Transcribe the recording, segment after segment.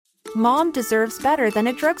Mom deserves better than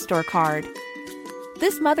a drugstore card.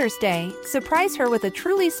 This Mother's Day, surprise her with a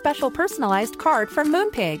truly special personalized card from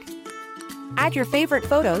Moonpig. Add your favorite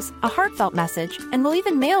photos, a heartfelt message, and we'll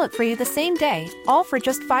even mail it for you the same day, all for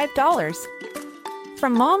just $5.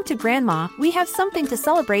 From mom to grandma, we have something to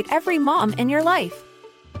celebrate every mom in your life.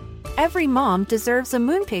 Every mom deserves a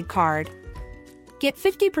Moonpig card. Get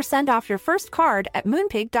 50% off your first card at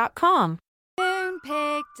moonpig.com.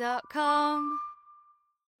 Moonpig.com.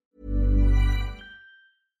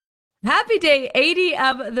 Happy day 80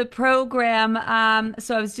 of the program.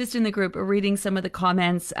 So I was just in the group reading some of the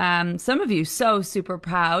comments. Some of you so super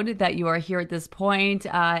proud that you are here at this point,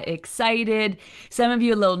 excited. Some of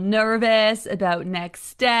you a little nervous about next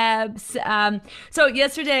steps. So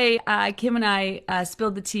yesterday, Kim and I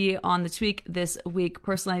spilled the tea on the tweak this week,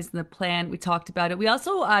 personalizing the plan. We talked about it. We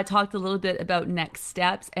also talked a little bit about next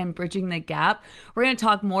steps and bridging the gap. We're going to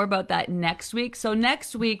talk more about that next week. So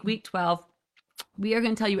next week, week 12, we are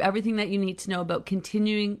going to tell you everything that you need to know about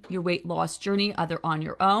continuing your weight loss journey, either on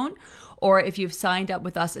your own or if you've signed up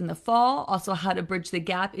with us in the fall. Also, how to bridge the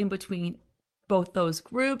gap in between both those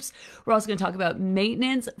groups. We're also going to talk about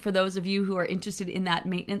maintenance for those of you who are interested in that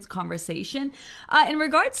maintenance conversation. In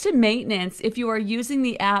regards to maintenance, if you are using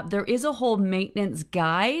the app, there is a whole maintenance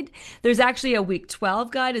guide. There's actually a week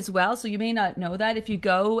 12 guide as well. So you may not know that. If you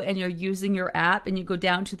go and you're using your app and you go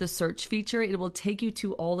down to the search feature, it will take you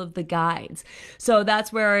to all of the guides. So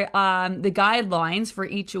that's where the guidelines for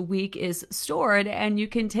each week is stored. And you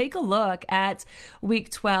can take a look at week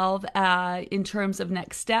 12 in terms of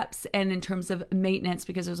next steps and in terms of maintenance,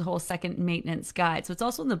 because there's a whole second maintenance guide. So it's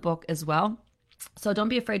also in the book as well. So don't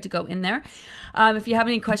be afraid to go in there. If you have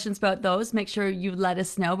any questions about those, make sure you let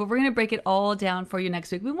us know. But we're going to break it all down for you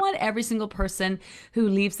next week. We want every single person who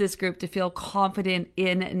leaves this group to feel confident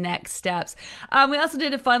in next steps. We also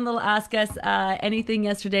did a fun little Ask Us Anything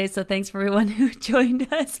yesterday. So thanks for everyone who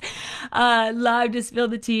joined us live to spill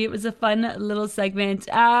the tea. It was a fun little segment.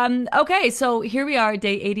 Okay, so here we are,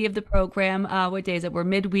 day 80 of the program. What day is it? We're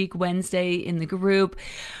midweek Wednesday in the group.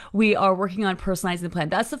 We are working on personalizing the plan.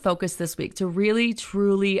 That's the focus this week, to really,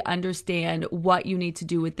 truly understand what you need to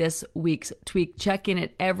do with this week's tweak. Check in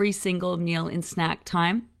at every single meal and snack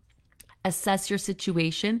time. Assess your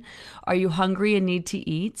situation. Are you hungry and need to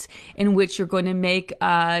eat? In which you're going to make,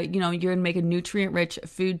 you're going to make a nutrient-rich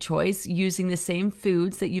food choice using the same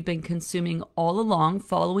foods that you've been consuming all along,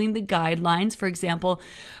 following the guidelines. For example,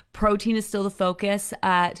 protein is still the focus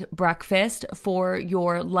at breakfast for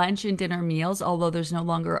your lunch and dinner meals, although there's no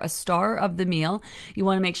longer a star of the meal. You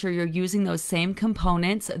want to make sure you're using those same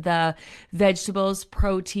components. The vegetables,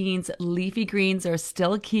 proteins, leafy greens are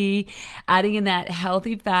still key. Adding in that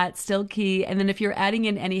healthy fat, still key. And then if you're adding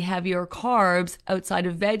in any heavier carbs outside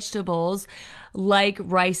of vegetables, like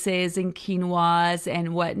rices and quinoas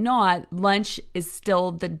and whatnot, lunch is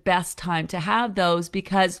still the best time to have those,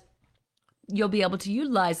 because you'll be able to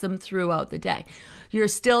utilize them throughout the day. You're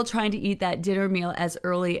still trying to eat that dinner meal as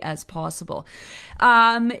early as possible.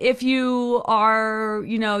 If you are,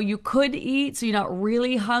 you could eat, so you're not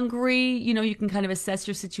really hungry, you can kind of assess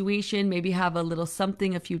your situation, maybe have a little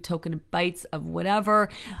something, a few token bites of whatever.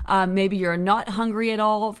 Maybe you're not hungry at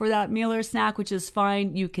all for that meal or snack, which is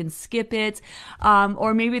fine. You can skip it.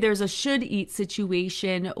 Or maybe there's a should eat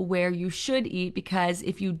situation where you should eat, because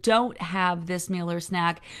if you don't have this meal or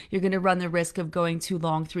snack, you're going to run the risk of going too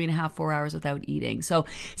long, 3.5, 4 hours without eating. So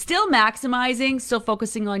still maximizing, still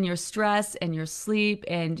focusing on your stress and your sleep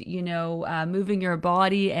and, moving your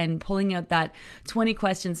body and pulling out that 20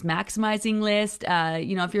 questions maximizing list.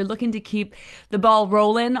 If you're looking to keep the ball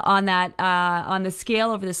rolling on that, on the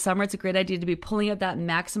scale over the summer, it's a great idea to be pulling out that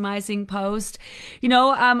maximizing post.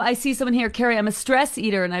 I see someone here, Carrie, I'm a stress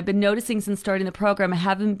eater, and I've been noticing since starting the program, I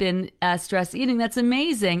haven't been stress eating. That's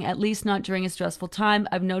amazing. At least not during a stressful time.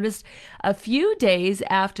 I've noticed a few days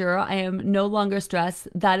after I am no longer stressed,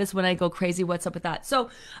 that is when I go crazy. What's up with that? So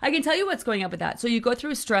I can tell you what's going up with that. So you go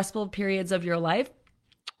through stressful periods of your life,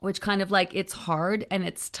 which kind of like it's hard and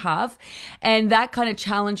it's tough, and that kind of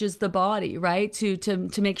challenges the body, right? To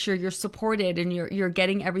make sure you're supported and you're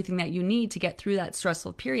getting everything that you need to get through that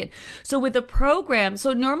stressful period. So with the program,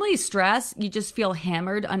 so normally stress, you just feel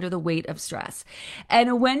hammered under the weight of stress.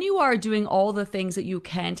 And when you are doing all the things that you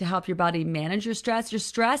can to help your body manage your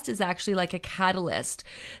stress is actually like a catalyst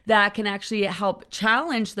that can actually help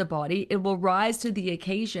challenge the body. It will rise to the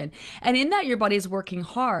occasion. And in that, your body is working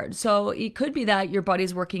hard. So it could be that your body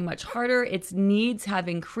is working working much harder. Its needs have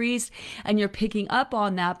increased, and you're picking up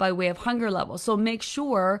on that by way of hunger levels. So make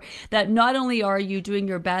sure that not only are you doing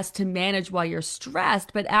your best to manage while you're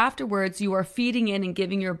stressed, but afterwards you are feeding in and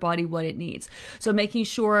giving your body what it needs. So making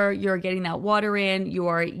sure you're getting that water in,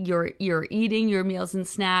 you're eating your meals and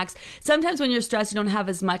snacks. Sometimes when you're stressed, you don't have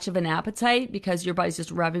as much of an appetite because your body's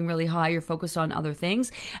just revving really high. You're focused on other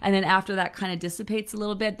things. And then after that kind of dissipates a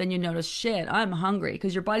little bit, then you notice, shit, I'm hungry,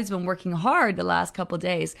 because your body's been working hard the last couple of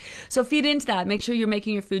days. So feed into that. Make sure you're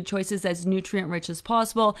making your food choices as nutrient rich as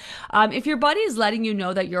possible. If your body is letting you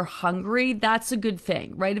know that you're hungry, that's a good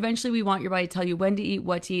thing, right? Eventually we want your body to tell you when to eat,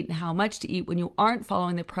 what to eat, and how much to eat when you aren't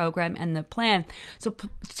following the program and the plan. So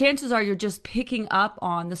chances are you're just picking up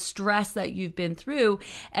on the stress that you've been through,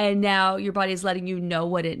 and now your body is letting you know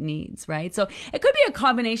what it needs, right? So it could be a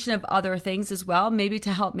combination of other things as well. Maybe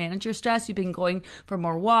to help manage your stress, you've been going for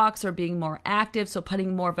more walks or being more active, so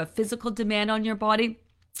putting more of a physical demand on your body.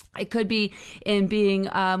 It could be in being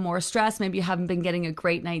more stressed. Maybe you haven't been getting a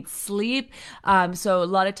great night's sleep. So a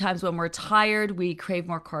lot of times when we're tired, we crave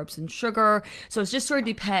more carbs and sugar. So it just sort of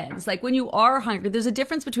depends. Like when you are hungry, there's a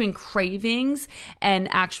difference between cravings and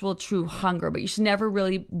actual true hunger, but you should never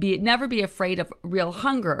be afraid of real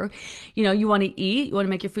hunger. You know, you want to eat, you want to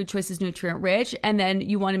make your food choices nutrient rich, and then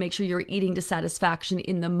you want to make sure you're eating to satisfaction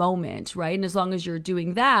in the moment, right? And as long as you're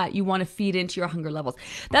doing that, you want to feed into your hunger levels.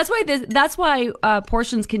 That's why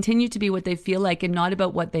portions continue to be what they feel like and not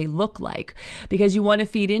about what they look like, because you want to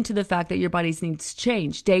feed into the fact that your body's needs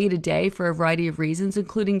change day to day for a variety of reasons,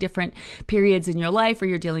 including different periods in your life where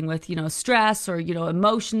you're dealing with, stress or,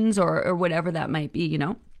 emotions or whatever that might be,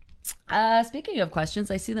 Speaking of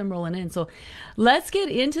questions, I see them rolling in. So let's get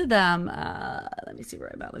into them. Let me see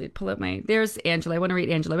where I'm at. Let me pull up there's Angela. I want to read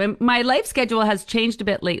Angela. My life schedule has changed a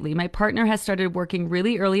bit lately. My partner has started working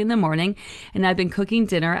really early in the morning, and I've been cooking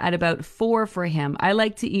dinner at about 4 for him. I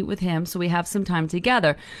like to eat with him, so we have some time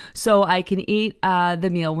together so I can eat the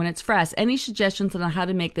meal when it's fresh. Any suggestions on how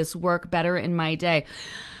to make this work better in my day?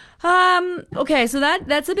 Okay, so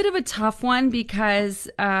that's a bit of a tough one because,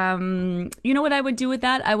 you know what I would do with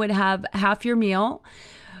that? I would have half your meal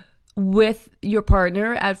with your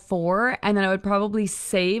partner at 4, and then I would probably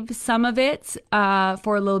save some of it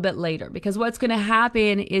for a little bit later, because what's going to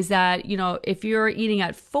happen is that, if you're eating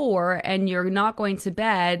at 4 and you're not going to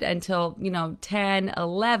bed until, 10,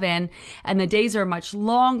 11, and the days are much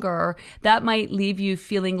longer, that might leave you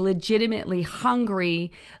feeling legitimately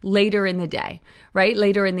hungry later in the day, right?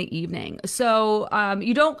 Later in the evening. So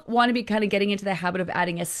you don't want to be kind of getting into the habit of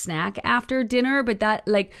adding a snack after dinner, but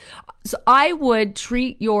so I would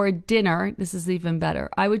treat your dinner, this is even better,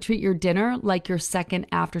 I would treat your dinner like your second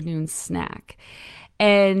afternoon snack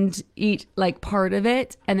and eat like part of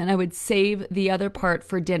it, and then I would save the other part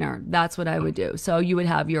for dinner. That's what I would do. So you would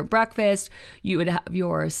have your breakfast, you would have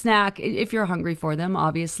your snack, if you're hungry for them,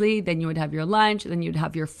 obviously, then you would have your lunch, then you'd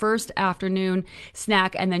have your first afternoon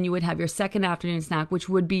snack, and then you would have your second afternoon snack, which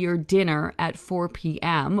would be your dinner at 4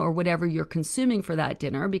 p.m. or whatever you're consuming for that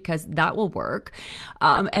dinner, because that will work.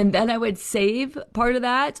 And then I would save part of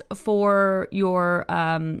that for your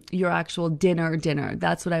actual dinner.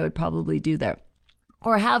 That's what I would probably do there.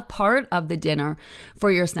 Or have part of the dinner for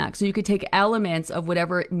your snack. So you could take elements of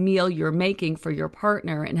whatever meal you're making for your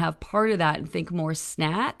partner and have part of that and think more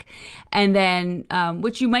snack. And then,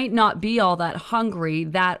 which you might not be all that hungry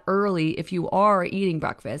that early if you are eating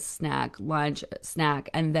breakfast, snack, lunch, snack,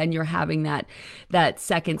 and then you're having that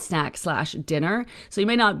second snack / dinner. So you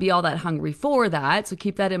may not be all that hungry for that. So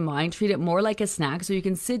keep that in mind. Treat it more like a snack so you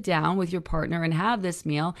can sit down with your partner and have this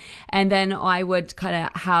meal. And then I would kind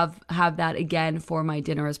of have that again for my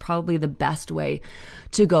dinner is probably the best way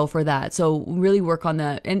to go for that. So really work on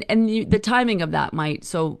the timing of that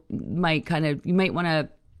you might want to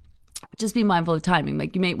just be mindful of timing.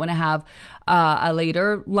 Like you might want to have a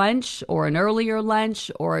later lunch or an earlier lunch,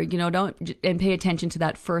 or and pay attention to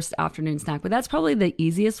that first afternoon snack. But that's probably the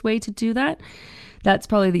easiest way to do that.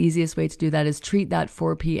 Is treat that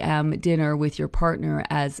 4 p.m. dinner with your partner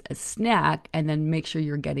as a snack, and then make sure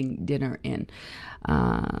you're getting dinner in.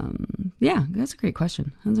 Yeah, that's a great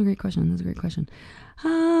question.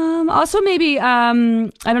 Also maybe, I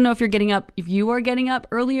don't know if you are getting up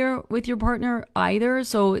earlier with your partner either.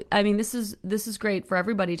 So, I mean, this is great for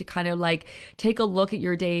everybody to kind of like take a look at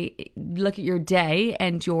your day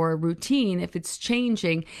and your routine, if it's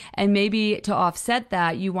changing, and maybe to offset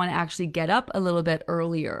that, you want to actually get up a little bit bit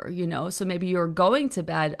earlier, so maybe you're going to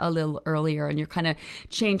bed a little earlier and you're kind of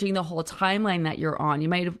changing the whole timeline that you're on. You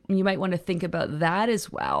might want to think about that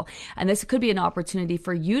as well. And this could be an opportunity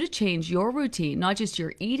for you to change your routine, not just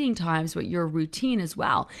your eating times, but your routine as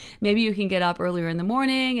well. Maybe you can get up earlier in the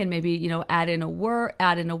morning and maybe, add in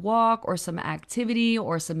a walk or some activity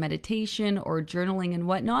or some meditation or journaling and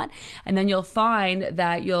whatnot. And then you'll find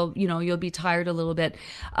that you'll be tired a little bit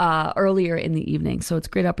earlier in the evening. So it's a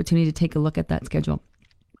great opportunity to take a look at that schedule.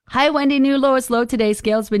 Hi, Wendy. New lowest low today.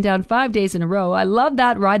 Scale's been down 5 days in a row. I love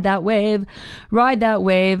that. Ride that wave. Ride that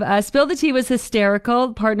wave. Spill the tea was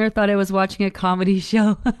hysterical. Partner thought I was watching a comedy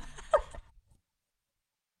show.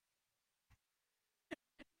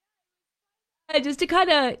 It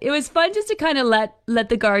was fun just to kind of let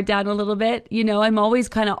the guard down a little bit. I'm always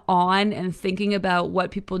kind of on and thinking about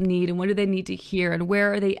what people need and what do they need to hear and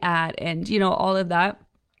where are they at and, all of that.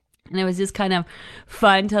 And it was just kind of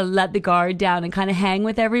fun to let the guard down and kind of hang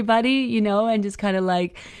with everybody, and just kind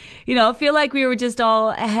of feel like we were just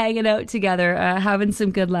all hanging out together, having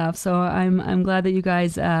some good laughs. So I'm glad that you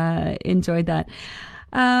guys enjoyed that.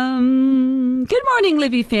 Good morning,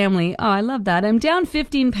 Livy family. Oh, I love that. I'm down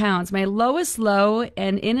 15 pounds, my lowest low,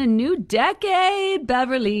 and in a new decade.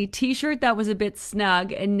 Beverly, t-shirt that was a bit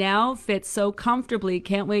snug and now fits so comfortably.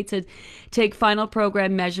 Can't wait to take final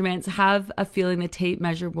program measurements. Have a feeling the tape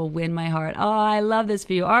measure will win my heart. Oh, I love this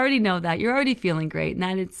for you. I already know that. You're already feeling great.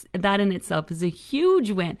 And that in itself is a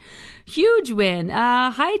huge win. Huge win.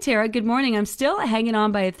 Hi, Tara. Good morning. I'm still hanging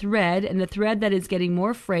on by a thread, and the thread that is getting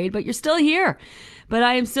more frayed, but you're still here. But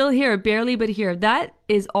I am still here, barely, but here. That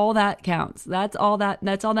is all that counts. That's all that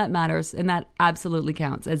matters. And that absolutely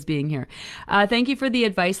counts as being here. Thank you for the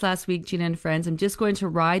advice last week, Gina and friends. I'm just going to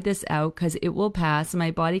ride this out because it will pass. My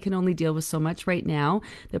body can only deal with so much right now.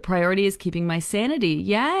 The priority is keeping my sanity.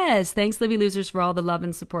 Yes. Thanks, Livy Losers, for all the love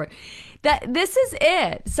and support. This is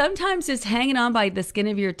it. Sometimes just hanging on by the skin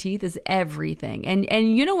of your teeth is everything.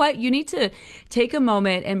 And you know what? You need to take a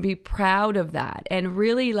moment and be proud of that and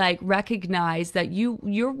really recognize that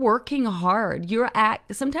you're working hard.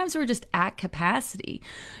 Sometimes we're just at capacity.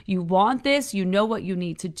 You want this, you know what you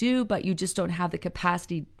need to do, but you just don't have the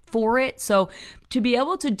capacity for it. So to be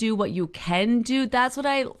able to do what you can do, that's what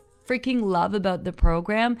I freaking love about the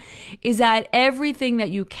program, is that everything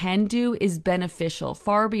that you can do is beneficial,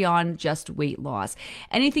 far beyond just weight loss.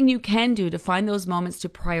 Anything you can do to find those moments to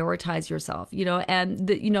prioritize yourself, and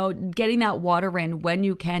getting that water in when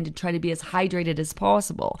you can to try to be as hydrated as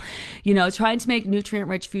possible, trying to make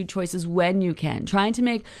nutrient-rich food choices when you can, trying to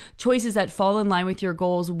make choices that fall in line with your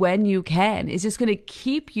goals when you can, is just going to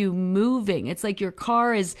keep you moving. It's like your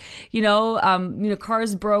car is,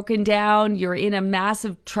 car's broken down, you're in a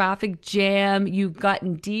massive traffic jam, you've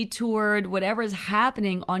gotten detoured, whatever is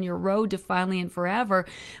happening on your road to finally and forever.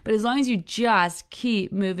 But as long as you just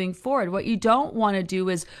keep moving forward, what you don't want to do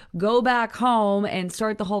is go back home and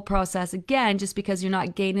start the whole process again just because you're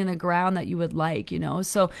not gaining the ground that you would like,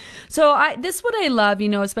 So this is what I love,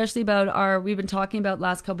 especially about we've been talking about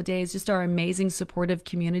last couple of days, just our amazing supportive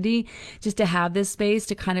community, just to have this space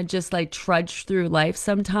to kind of just trudge through life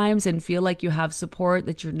sometimes and feel like you have support,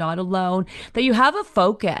 that you're not alone, that you have a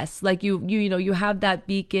focus. You have that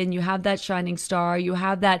beacon, you have that shining star, you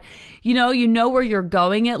have that, you know where you're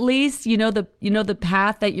going, at least, the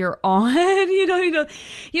path that you're on,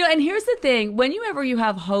 and here's the thing, whenever you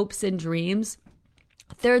have hopes and dreams,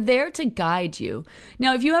 they're there to guide you.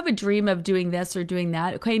 Now, if you have a dream of doing this or doing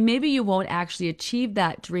that, okay, maybe you won't actually achieve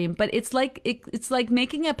that dream, but it's like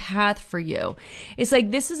making a path for you. It's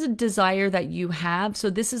like, this is a desire that you have,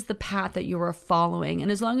 so this is the path that you are following.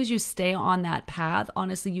 And as long as you stay on that path,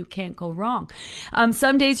 honestly, you can't go wrong.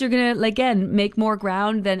 Some days you're going to, again, make more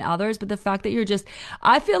ground than others, but the fact that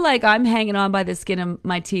I feel like I'm hanging on by the skin of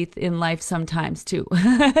my teeth in life sometimes too.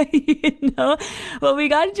 Well, we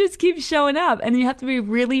got to just keep showing up, and you have to be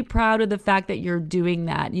really proud of the fact that you're doing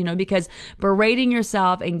that, because berating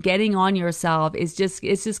yourself and getting on yourself is just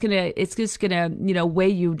gonna weigh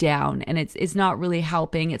you down, and it's not really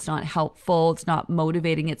helping, it's not helpful, it's not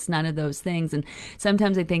motivating, it's none of those things. And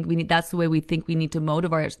sometimes I think that's the way we think we need to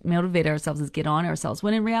motivate ourselves, is get on ourselves,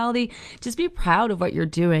 when in reality, just be proud of what you're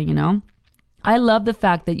doing. I love the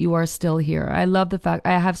fact that you are still here. I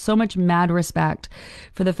have so much mad respect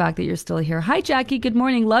for the fact that you're still here. Hi, Jackie. Good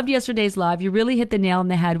morning. Loved yesterday's live. You really hit the nail on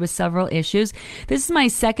the head with several issues. This is my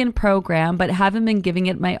second program, but haven't been giving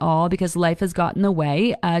it my all because life has gotten in the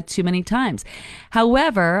way too many times.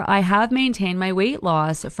 However, I have maintained my weight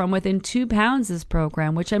loss from within 2 pounds this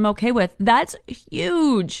program, which I'm okay with. That's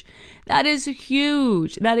huge. That is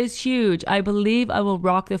huge. I believe I will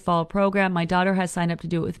rock the fall program. My daughter has signed up to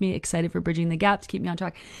do it with me. Excited for bridging the gap to keep me on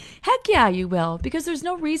track. Heck yeah, you will, because there's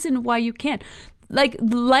no reason why you can't. Like,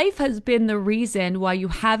 life has been the reason why you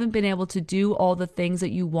haven't been able to do all the things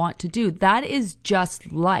that you want to do. That is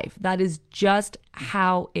just life. That is just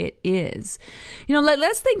how it is. You know,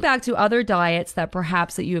 let's think back to other diets that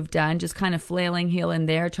perhaps that you have done, just kind of flailing here and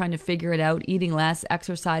there, trying to figure it out, eating less,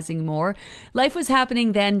 exercising more. Life was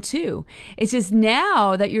happening then too. It's just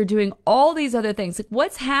now that you're doing all these other things.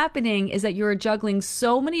 What's happening is that you're juggling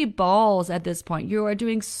so many balls at this point. You are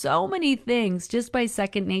doing so many things just by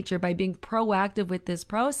second nature, by being proactive with this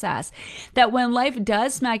process, that when life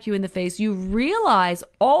does smack you in the face, you realize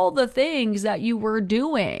all the things that you were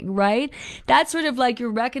doing, right? That's sort of like you're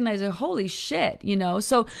recognizing, holy shit, you know?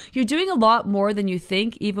 So you're doing a lot more than you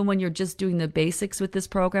think, even when you're just doing the basics with this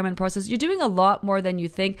program and process. You're doing a lot more than you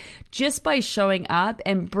think just by showing up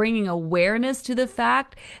and bringing awareness to the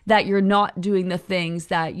fact that you're not doing the things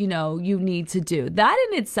that, you know, you need to do. That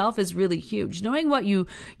in itself is really huge. Knowing what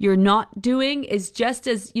you're not doing is just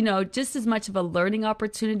as, you know, just as much of a learning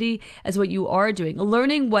opportunity as what you are doing.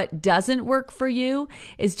 Learning what doesn't work for you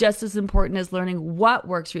is just as important as learning what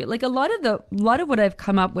works for you. Like a lot of what I've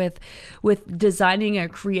come up with designing or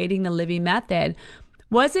creating the Livy method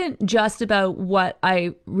wasn't just about what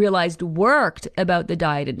I realized worked about the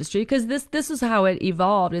diet industry, because this is how it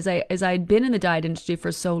evolved as I'd been in the diet industry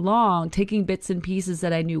for so long, taking bits and pieces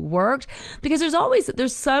that I knew worked, because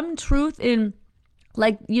there's some truth in,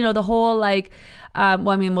 like, you know, the whole like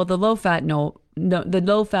the low fat the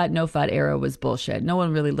low fat, no fat era was bullshit. No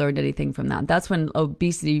one really learned anything from that. That's when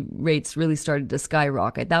obesity rates really started to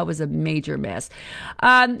skyrocket. That was a major miss.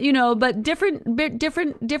 You know, but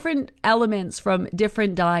different elements from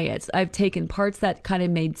different diets. I've taken parts that kind of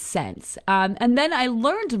made sense. And then I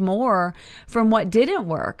learned more from what didn't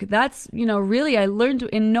work. That's, you know, really I learned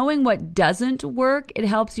in knowing what doesn't work, it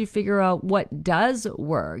helps you figure out what does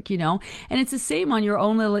work, you know, and it's the same on your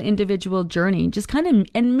own little individual journey, just kind of,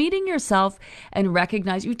 and meeting yourself and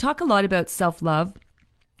recognize. You talk a lot about self-love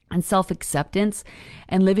and self-acceptance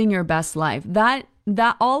and living your best life. That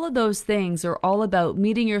all of those things are all about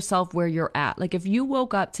meeting yourself where you're at. Like if you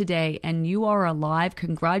woke up today and you are alive,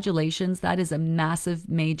 congratulations. That is a massive,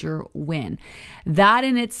 major win. That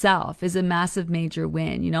in itself is a massive, major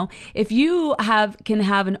win. You know, if you can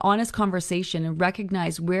have an honest conversation and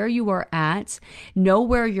recognize where you are at, know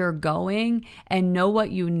where you're going, and know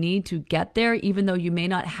what you need to get there, even though you may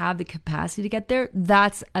not have the capacity to get there,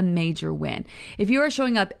 that's a major win. If you are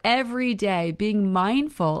showing up every day, being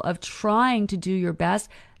mindful of trying to do your best,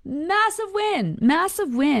 massive win,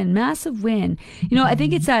 massive win, massive win. You know, I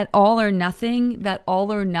think it's that all or nothing, you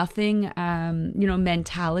know,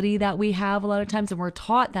 mentality that we have a lot of times. And we're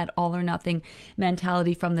taught that all or nothing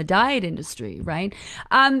mentality from the diet industry, right?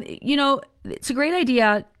 You know, it's a great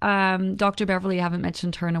idea. Dr. Beverly, I haven't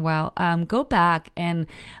mentioned her in a while. Go back and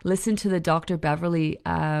listen to the Dr. Beverly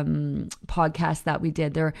podcast that we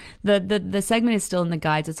did. The segment is still in the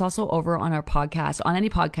guides. It's also over on our podcast, on any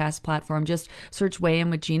podcast platform. Just search Weigh In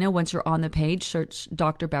with Gina. Once you're on the page, search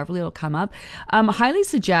Dr. Beverly. It'll come up. Highly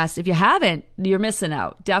suggest, if you haven't, you're missing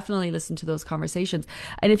out. Definitely listen to those conversations.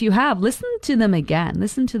 And if you have, listen to them again.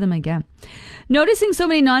 Noticing so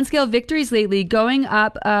many non-scale victories lately, getting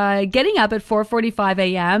up at 4:45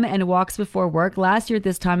 a.m. and walks before work. Last year at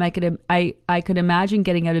this time, I could imagine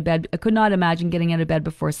getting out of bed. I could not imagine getting out of bed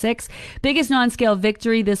before 6. Biggest non-scale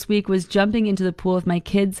victory this week was jumping into the pool with my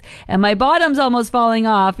kids, and my bottom's almost falling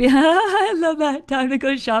off. I love that. Time to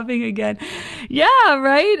go shopping again. Yeah,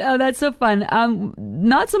 right. Oh, that's so fun.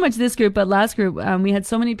 Not so much this group, but last group, we had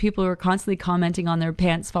so many people who were constantly commenting on their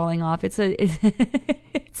pants falling off. It's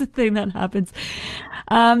a thing that happens.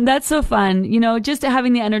 That's so fun. You know, just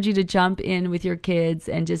having the energy to jump in with your kids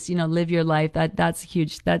and just, you know, live your life. That's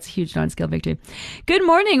huge. That's a huge non-scale victory. Good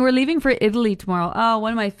morning. We're leaving for Italy tomorrow. Oh,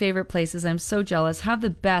 one of my favorite places. I'm so jealous. Have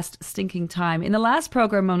the best stinking time. In the last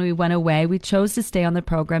program, when we went away, we chose to stay on the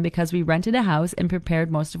program because we rented a house and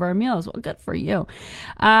prepared most of our meals. Well, good for you.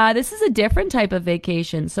 This is a different type of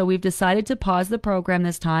vacation. So we've decided to pause the program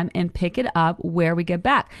this time and pick it up where we get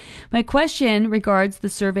back. My question regards the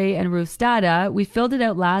survey and Ruth's data. We filled it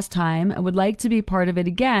out last time. I would like to be part of it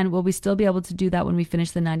again. Will we still be able to do that when we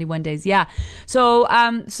finish the 91 days? Yeah. So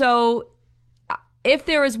if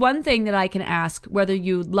there is one thing that I can ask, whether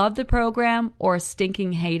you love the program or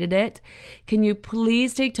stinking hated it, can you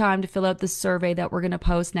please take time to fill out the survey that we're going to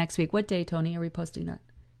post next week? What day, Tony, are we posting that?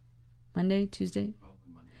 Monday, Tuesday?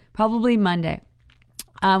 Probably Monday.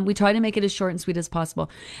 We try to make it as short and sweet as possible.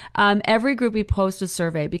 Every group we post a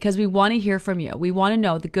survey because we want to hear from you. We want to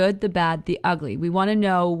know the good, the bad, the ugly. We want to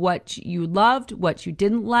know what you loved, what you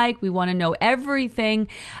didn't like. We want to know everything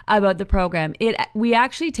about the program. We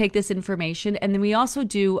actually take this information and then we also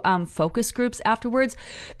do focus groups afterwards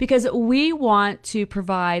because we want to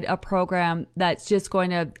provide a program that's just going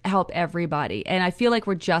to help everybody. And I feel like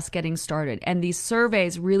we're just getting started. And these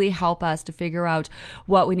surveys really help us to figure out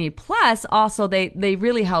what we need. Plus, also, they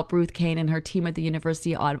really help Ruth Kane and her team at the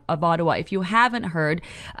University of Ottawa. If you haven't heard,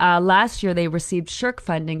 last year they received SSHRC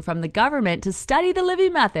funding from the government to study the Livy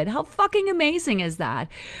method. How fucking amazing is that,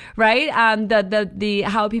 right? The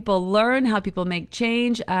how people learn, how people make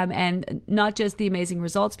change, and not just the amazing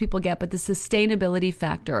results people get, but the sustainability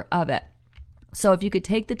factor of it. So if you could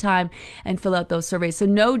take the time and fill out those surveys. So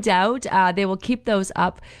no doubt they will keep those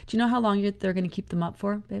up. Do you know how long they're going to keep them up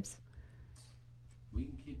for, babes? We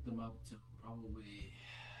can keep them up to probably...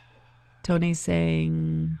 Tony's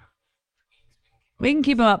saying we can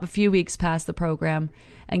keep them up a few weeks past the program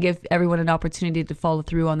and give everyone an opportunity to follow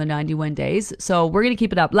through on the 91 days. So we're going to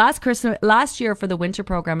keep it up. Last year for the winter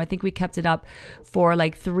program, I think we kept it up for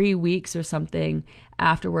like 3 weeks or something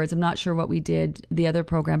afterwards. I'm not sure what we did the other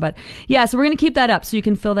program, but yeah, so we're going to keep that up so you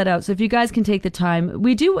can fill that out. So if you guys can take the time,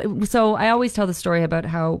 we do. So I always tell the story about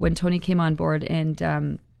how when Tony came on board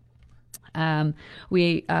and,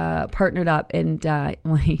 we partnered up and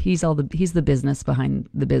well, he's the business behind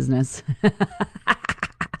the business.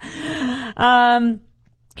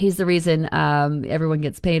 He's the reason everyone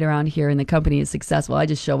gets paid around here and the company is successful. I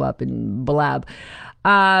just show up and blab.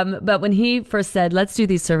 But when he first said, let's do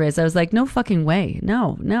these surveys, I was like, no fucking way.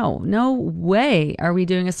 No way are we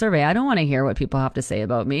doing a survey. I don't want to hear what people have to say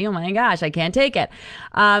about me. Oh my gosh, I can't take it.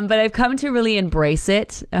 But I've come to really embrace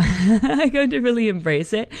it.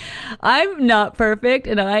 I'm not perfect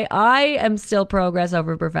and I am still progress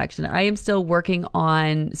over perfection. I am still working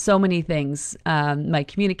on so many things. My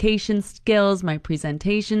communication skills, my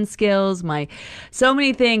presentation skills, so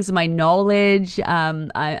many things, my knowledge.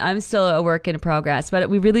 I'm still a work in progress. But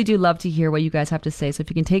we really do love to hear what you guys have to say. So if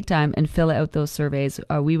you can take time and fill out those surveys,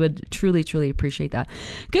 we would truly, truly appreciate that.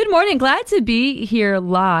 Good morning. Glad to be here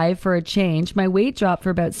live for a change. My weight dropped for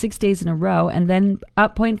about 6 days in a row and then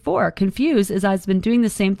up 0.4. Confused as I've been doing the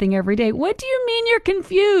same thing every day. What do you mean you're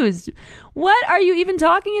confused? What are you even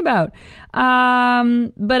talking about?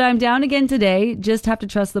 But I'm down again today. Just have to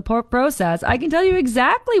trust the process. I can tell you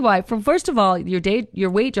exactly why. First of all, your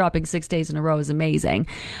weight dropping 6 days in a row is amazing.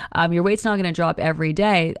 Your weight's not going to drop every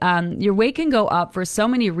day. Your weight can go up for so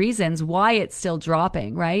many reasons why it's still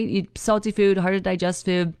dropping, right? Eat salty food, hard to digest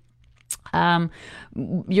food.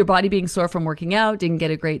 Your body being sore from working out, didn't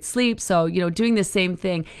get a great sleep. So, doing the same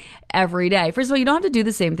thing every day. First of all, you don't have to do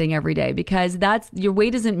the same thing every day because your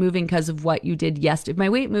weight isn't moving because of what you did yesterday. If my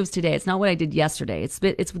weight moves today, it's not what I did yesterday. It's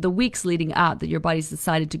the weeks leading up that your body's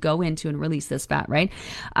decided to go into and release this fat, right?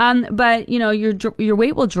 But your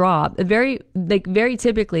weight will drop very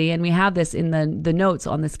typically, and we have this in the notes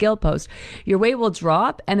on the scale post. Your weight will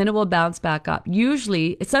drop and then it will bounce back up.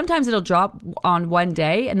 Usually, sometimes it'll drop on one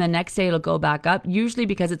day and the next day it'll go back up. Usually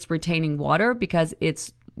because it's retaining water because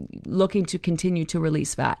it's looking to continue to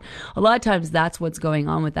release fat. A lot of times that's what's going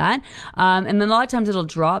on with that. And then a lot of times it'll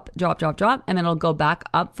drop, and then it'll go back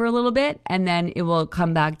up for a little bit, and then it will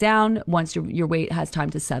come back down once your weight has time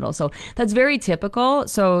to settle. So that's very typical.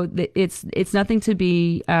 So it's nothing to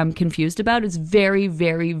be confused about. It's very,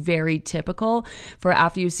 very, very typical for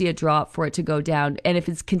after you see a drop for it to go down. And if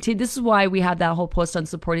it's continued, this is why we have that whole post on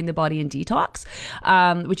supporting the body in detox,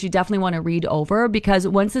 which you definitely want to read over, because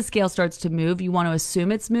once the scale starts to move, you want to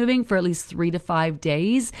assume it's moving for at least 3 to 5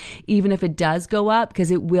 days, even if it does go up,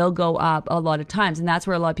 because it will go up a lot of times. And that's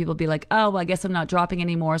where a lot of people be like, oh, well, I guess I'm not dropping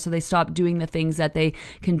anymore. So they stop doing the things that they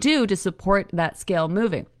can do to support that scale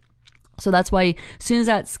moving. So that's why as soon as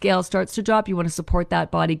that scale starts to drop, you want to support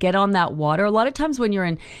that body, get on that water. A lot of times when you're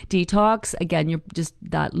in detox, again, you're just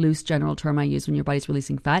that loose general term I use when your body's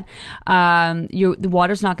releasing fat, the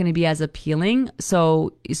water's not going to be as appealing.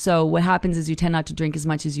 So what happens is you tend not to drink as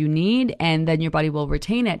much as you need, and then your body will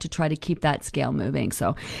retain it to try to keep that scale moving.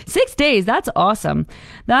 So 6 days, that's awesome.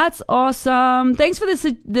 That's awesome. Thanks for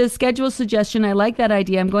the schedule suggestion. I like that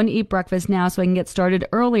idea. I'm going to eat breakfast now so I can get started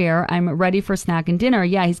earlier. I'm ready for snack and dinner.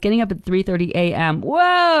 Yeah, he's getting up at 3:30 a.m.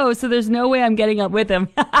 Whoa! So there's no way I'm getting up with him.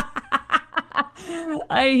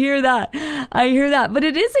 I hear that. But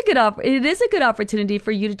it is a good opportunity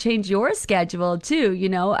for you to change your schedule too.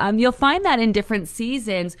 You'll find that in different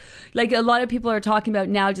seasons. Like a lot of people are talking about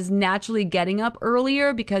now, just naturally getting up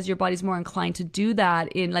earlier because your body's more inclined to do that.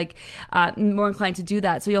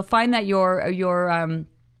 So you'll find that your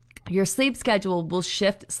your sleep schedule will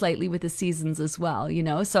shift slightly with the seasons as well,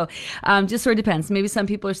 So just sort of depends. Maybe some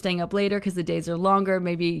people are staying up later because the days are longer.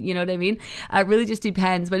 Maybe, you know what I mean? It really just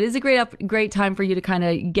depends. But it is a great time for you to kind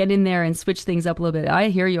of get in there and switch things up a little bit. I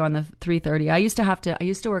hear you on the 3:30. I used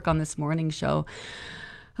to work on this morning show.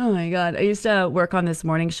 Oh my God. I used to work on this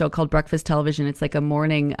morning show called Breakfast Television. It's like a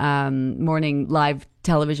morning live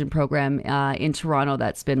television program in Toronto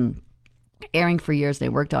that's been airing for years, and I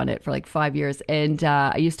worked on it for like 5 years. And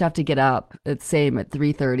I used to have to get up at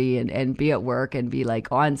 3:30 and be at work and be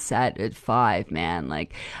like on set at 5, man.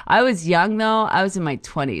 Like, I was young though. I was in my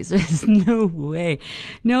 20s. There's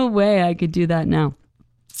no way I could do that now.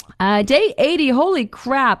 Day 80, holy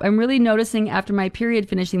crap. I'm really noticing after my period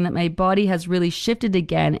finishing that my body has really shifted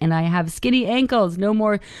again and I have skinny ankles, no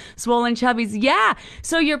more swollen chubbies. Yeah.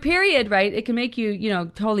 So your period, right? It can make you,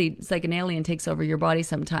 totally, it's like an alien takes over your body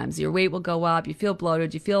sometimes. Your weight will go up. You feel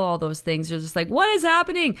bloated. You feel all those things. You're just like, what is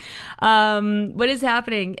happening? What is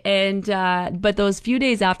happening? And, but those few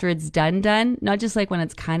days after it's done, not just like when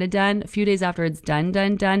it's kind of done, a few days after it's done,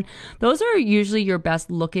 those are usually your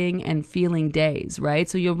best looking and feeling days, right?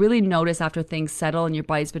 So you'll really notice after things settle and your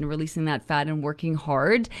body's been releasing that fat and working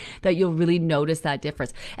hard that you'll really notice that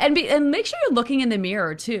difference. And make sure you're looking in the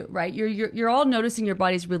mirror too, right? You're all noticing your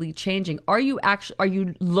body's really changing. Are you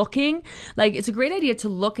looking? Like, it's a great idea to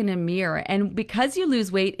look in a mirror, and because you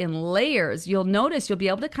lose weight in layers, you'll be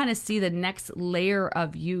able to kind of see the next layer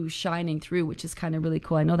of you shining through, which is kind of really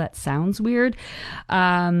cool. I know that sounds weird,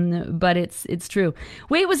 but it's true.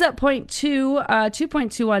 Weight was up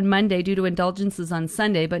 2.2 on Monday due to indulgences on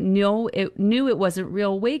Sunday, but knew it wasn't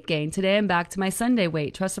real weight gain. Today I'm back to my Sunday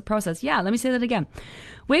weight. Trust the process. Yeah, let me say that again.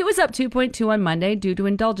 Weight was up 2.2 on Monday due to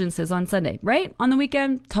indulgences on Sunday, right? On the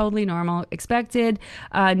weekend, totally normal, expected.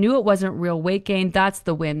 Knew it wasn't real weight gain. That's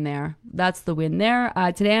the win there.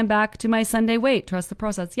 Today I'm back to my Sunday weight. Trust the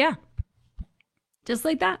process. Yeah. Just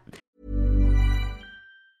like that.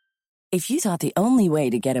 If you thought the only way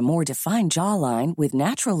to get a more defined jawline with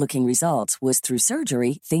natural-looking results was through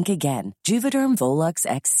surgery, think again. Juvederm Volux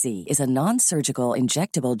XC is a non-surgical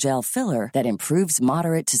injectable gel filler that improves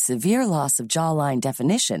moderate to severe loss of jawline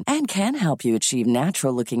definition and can help you achieve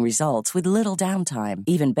natural-looking results with little downtime.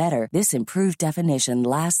 Even better, this improved definition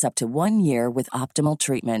lasts up to 1 year with optimal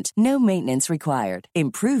treatment. No maintenance required.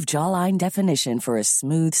 Improve jawline definition for a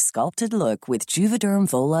smooth, sculpted look with Juvederm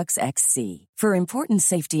Volux XC. For important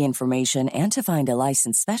safety information and to find a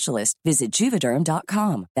licensed specialist, visit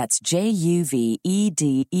Juvederm.com. That's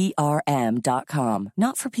JUVEDERM.com.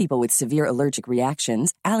 Not for people with severe allergic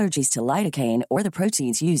reactions, allergies to lidocaine, or the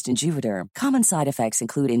proteins used in Juvederm. Common side effects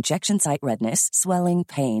include injection site redness, swelling,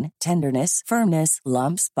 pain, tenderness, firmness,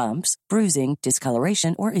 lumps, bumps, bruising,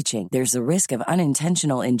 discoloration, or itching. There's a risk of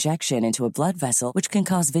unintentional injection into a blood vessel, which can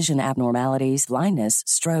cause vision abnormalities, blindness,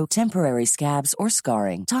 stroke, temporary scabs, or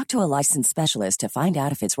scarring. Talk to a licensed specialist to find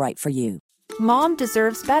out if it's right for you. Mom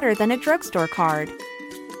deserves better than a drugstore card.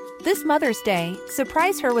 This Mother's Day,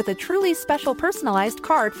 surprise her with a truly special personalized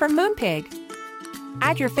card from Moonpig.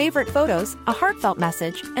 Add your favorite photos, a heartfelt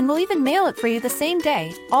message, and we'll even mail it for you the same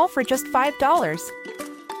day, all for just $5.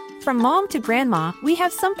 From mom to grandma, we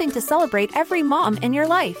have something to celebrate every mom in your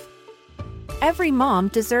life. Every mom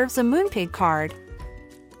deserves a Moonpig card.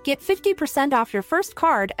 Get 50% off your first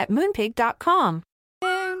card at moonpig.com.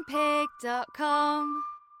 Moonpig.com.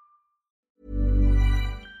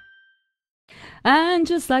 And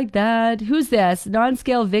just like that, who's this?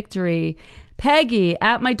 Non-scale victory. Peggy,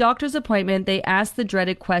 at my doctor's appointment, they asked the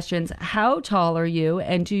dreaded questions, how tall are you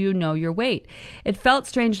and do you know your weight? It felt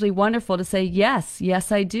strangely wonderful to say, yes,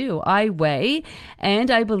 I do. I weigh,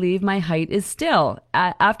 and I believe my height is still.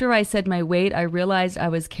 After I said my weight, I realized I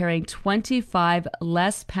was carrying 25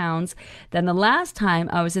 less pounds than the last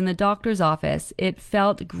time I was in the doctor's office. It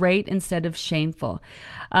felt great instead of shameful.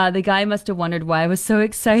 The guy must have wondered why I was so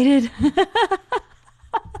excited.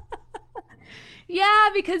 Yeah,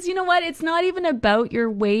 because you know what? It's not even about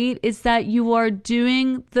your weight. It's that you are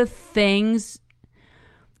doing the things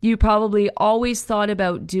you probably always thought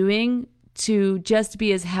about doing to just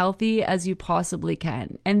be as healthy as you possibly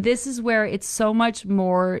can. And this is where it's so much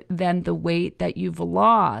more than the weight that you've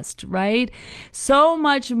lost, right? So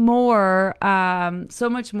much more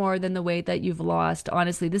than the weight that you've lost.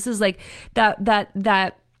 Honestly, this is like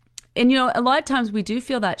that. And you know, a lot of times we do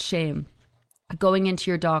feel that shame. going into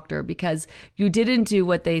your doctor because you didn't do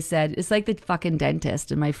what they said. It's like the fucking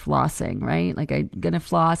dentist and my flossing, right? Like I'm going to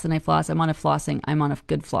floss and I floss. I'm on a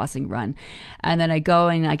good flossing run. And then I go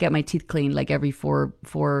and I get my teeth cleaned like every four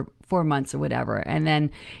months or whatever. And then,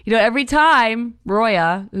 every time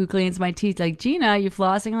Roya, who cleans my teeth, like, Gina, you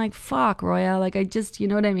flossing? I'm like, fuck, Roya. Like, I just, you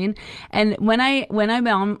know what I mean? And when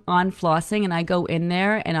I'm on flossing and I go in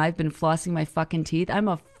there and I've been flossing my fucking teeth, I'm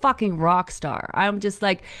a fucking rock star. I'm just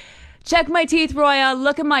like, check my teeth, Roya.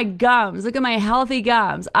 Look at my gums. Look at my healthy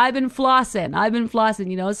gums. I've been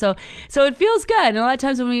flossing, So it feels good. And a lot of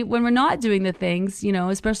times when we're not doing the things,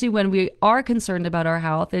 especially when we are concerned about our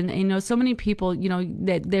health, and so many people,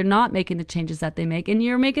 that they're not making the changes that they make, and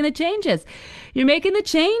you're making the changes. You're making the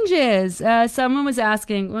changes. Someone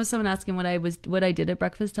asking what I did at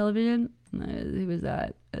breakfast television. Who was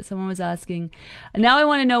that? Someone was asking. Now I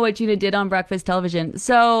want to know what Gina did on breakfast television.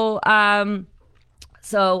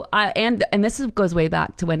 And this goes way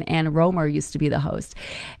back to when Ann Romer used to be the host.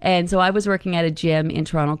 And so I was working at a gym in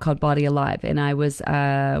Toronto called Body Alive, and I was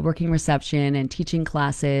working reception and teaching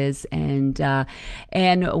classes, and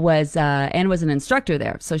Ann was an instructor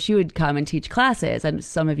there. So she would come and teach classes, and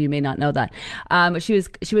some of you may not know that. But she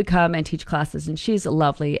would come and teach classes, and she's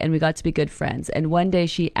lovely, and we got to be good friends. And one day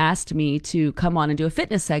she asked me to come on and do a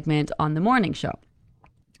fitness segment on the morning show.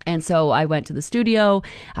 And so I went to the studio.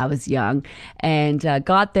 I was young, and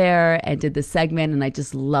got there and did the segment, and I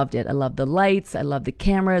just loved it. I loved the lights. I loved the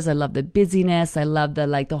cameras. I loved the busyness. I loved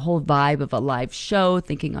the whole vibe of a live show,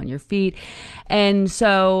 thinking on your feet. And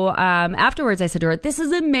so afterwards I said to her, this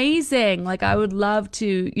is amazing. Like, I would love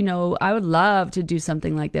to do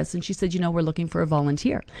something like this. And she said, we're looking for a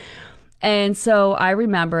volunteer. And so I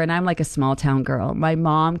remember, and I'm like a small town girl, my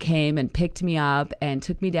mom came and picked me up and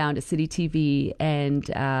took me down to City TV and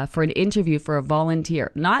for an interview for a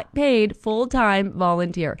volunteer, not paid, full-time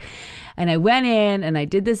volunteer. And I went in and I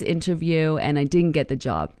did this interview and I didn't get the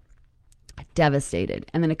job. Devastated.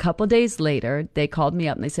 And then a couple of days later, they called me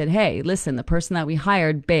up and they said, hey, listen, the person that we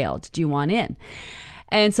hired bailed. Do you want in?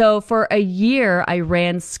 And so for a year, I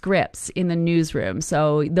ran scripts in the newsroom.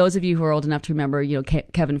 So those of you who are old enough to remember,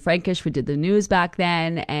 Kevin Frankish, who did the news back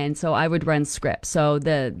then. And so I would run scripts. So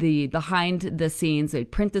the behind the scenes,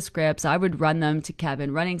 they'd print the scripts. I would run them to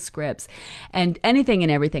Kevin, running scripts and anything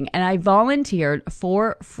and everything. And I volunteered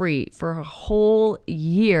for free for a whole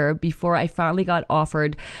year before I finally got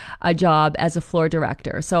offered a job as a floor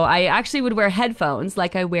director. So I actually would wear headphones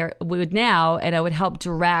like I would now, and I would help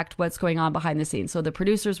direct what's going on behind the scenes. So the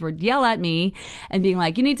producers would yell at me and being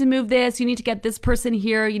like, you need to move this, you need to get this person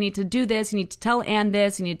here, you need to do this, you need to tell Ann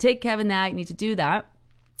this, you need to take Kevin that, you need to do that.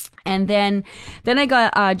 And then I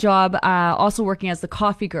got a job also working as the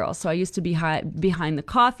coffee girl. So I used to be behind the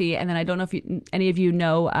coffee. And then I don't know if any of you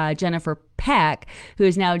know Jennifer Peck, who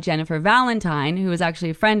is now Jennifer Valentine, who is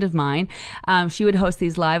actually a friend of mine. She would host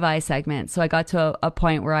these Live Eye segments. So I got to a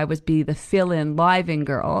point where I was be the fill-in Live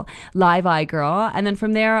Eye girl. And then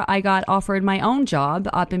from there, I got offered my own job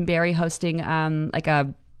up in Barrie hosting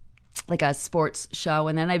like a sports show,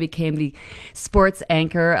 and then I became the sports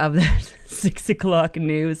anchor of the 6 o'clock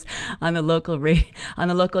news on the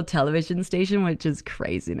local television station, which is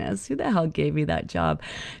craziness. Who the hell gave me that job?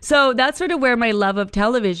 So that's sort of where my love of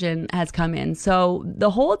television has come in. So the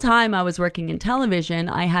whole time I was working in television,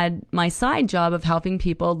 I had my side job of helping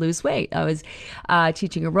people lose weight. I was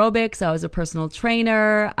teaching aerobics. I was a personal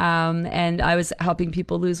trainer, and I was helping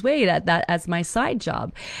people lose weight as my side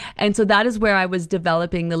job. And so that is where I was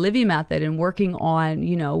developing the Livy method and working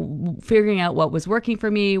on, figuring out what was working for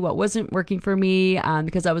me, what wasn't working for me,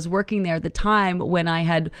 because I was working there at the time when I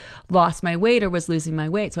had lost my weight or was losing my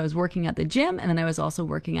weight. So I was working at the gym, and then I was also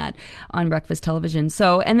working on breakfast television.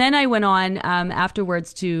 So, and then I went on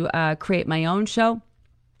afterwards to create my own show.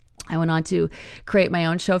 I went on to create my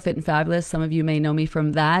own show, Fit and Fabulous. Some of you may know me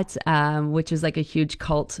from that, which is like a huge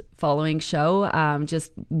cult following show.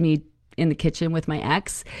 Just me in the kitchen with my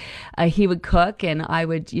ex. He would cook and I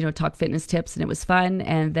would, talk fitness tips, and it was fun.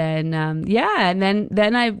 And then,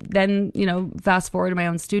 then fast forward to my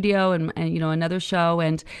own studio and another show.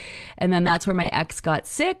 And then that's where my ex got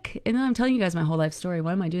sick. And then I'm telling you guys my whole life story.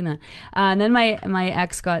 Why am I doing that? And then my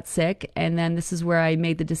ex got sick. And then this is where I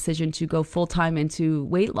made the decision to go full time into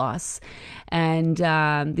weight loss. And,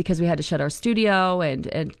 because we had to shut our studio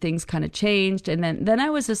and things kind of changed. And then I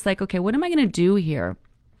was just like, okay, what am I going to do here?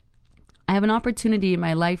 I have an opportunity in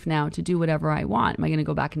my life now to do whatever I want. Am I going to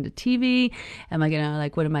go back into TV? Am I going to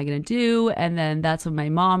what am I going to do? And then that's when my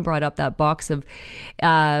mom brought up that box of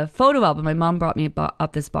photo album. My mom brought me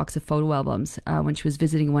up this box of photo albums when she was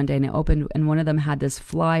visiting one day, and I opened, and one of them had this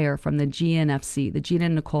flyer from the GNFC, the Gina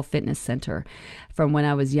and Nicole Fitness Center, from when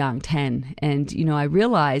I was young, 10. And, I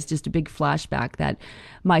realized, just a big flashback, that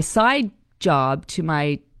my side job to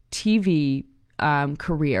my TV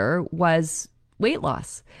career was weight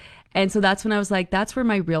loss. And so that's when I was like, that's where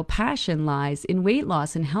my real passion lies, in weight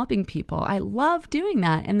loss and helping people. I love doing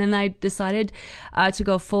that. And then I decided to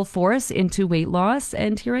go full force into weight loss.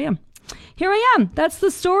 And here I am. That's the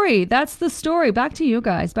story. Back to you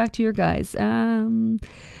guys. Good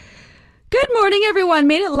morning, everyone.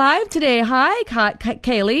 Made it live today. Hi,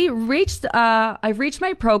 Kaylee. I've reached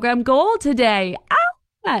my program goal today.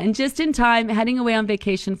 And just in time, heading away on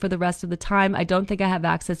vacation for the rest of the time. I don't think I have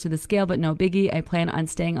access to the scale, but no biggie. I plan on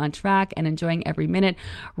staying on track and enjoying every minute.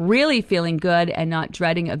 Really feeling good and not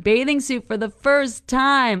dreading a bathing suit for the first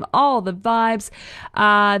time. All the vibes.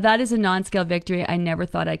 That is a non-scale victory I never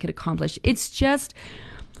thought I could accomplish. It's just...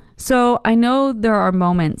 So I know there are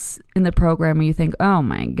moments in the program where you think, oh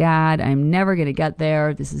my God, I'm never going to get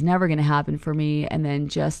there. This is never going to happen for me. And then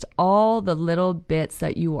just all the little bits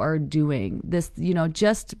that you are doing this,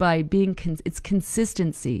 just by being, it's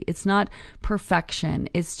consistency. It's not perfection.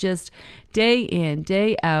 It's just day in,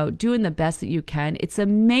 day out, doing the best that you can. It's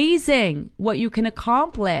amazing what you can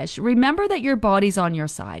accomplish. Remember that your body's on your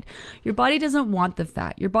side. Your body doesn't want the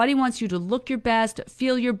fat. Your body wants you to look your best,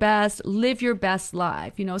 feel your best, live your best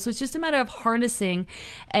life, So it's just a matter of harnessing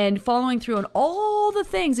and following through on all the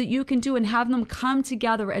things that you can do and have them come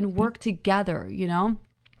together and work together,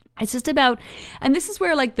 It's just about, and this is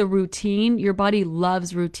where the routine, your body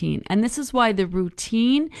loves routine. And this is why the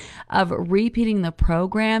routine of repeating the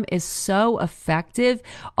program is so effective.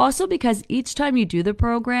 Also because each time you do the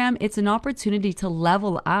program, it's an opportunity to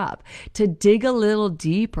level up, to dig a little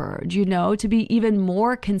deeper, to be even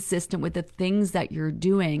more consistent with the things that you're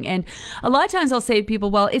doing. And a lot of times I'll say to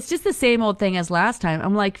people, well, it's just the same old thing as last time.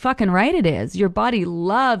 I'm like, fucking right it is. Your body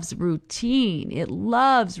loves routine. It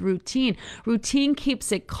loves routine. Routine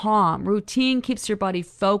keeps it calm. Routine keeps your body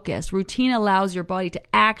focused. Routine allows your body to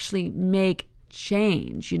actually make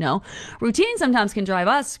change. Routine sometimes can drive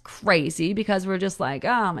us crazy because we're just like,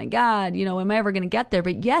 oh my God, am I ever going to get there?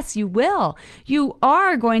 But yes, you will. You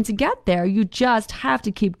are going to get there. You just have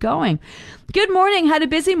to keep going. Good morning. Had a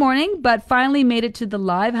busy morning, but finally made it to the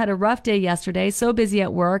live. Had a rough day yesterday. So busy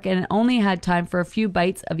at work and only had time for a few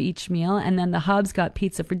bites of each meal. And then the hubs got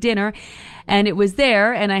pizza for dinner and it was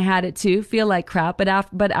there and I had it too. Feel like crap,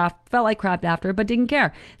 felt like crap after, but didn't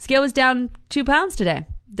care. Scale was down 2 pounds today.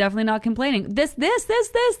 Definitely not complaining. This.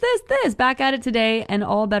 Back at it today and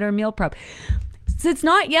all better meal prep. So it's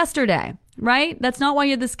not yesterday, right? That's not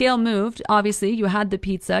why the scale moved. Obviously, you had the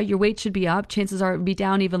pizza. Your weight should be up. Chances are it would be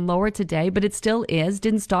down even lower today, but it still is.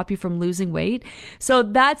 Didn't stop you from losing weight. So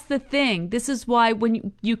that's the thing. This is why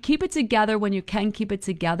when you keep it together, when you can keep it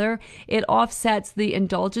together, it offsets the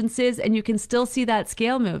indulgences and you can still see that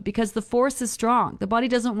scale move because the force is strong. The body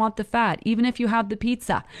doesn't want the fat, even if you have the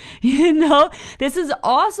pizza. This is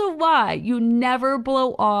also why you never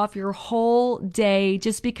blow off your whole day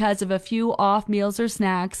just because of a few off meals or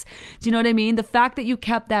snacks. Do you know what I mean? The fact that you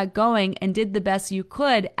kept that going and did the best you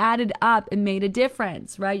could added up and made a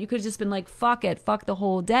difference, right? You could have just been like, fuck it, fuck the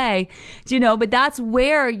whole day, but that's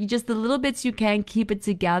where you just the little bits you can keep it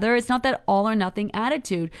together. It's not that all or nothing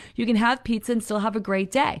attitude. You can have pizza and still have a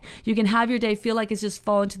great day. You can have your day feel like it's just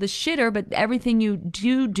fallen to the shitter, but everything you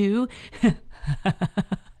do,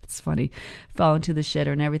 it's funny, fall into the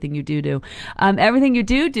shitter and everything you do. Everything you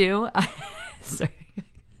do, sorry.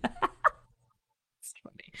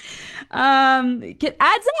 It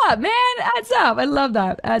adds up, man. It adds up. I love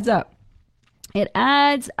that. It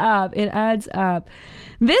adds up.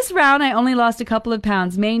 This round, I only lost a couple of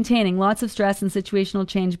pounds, maintaining lots of stress and situational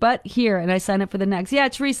change, but here, and I sign up for the next. Yeah,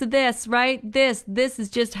 Teresa, this, right? This is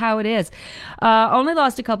just how it is. Only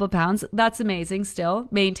lost a couple of pounds. That's amazing still.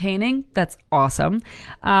 Maintaining, that's awesome.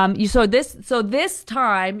 So this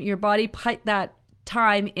time, your body put that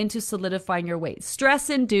time into solidifying your weight.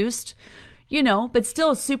 Stress-induced, but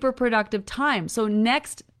still a super productive time. So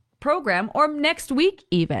next program or next week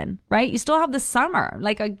even, right? You still have the summer,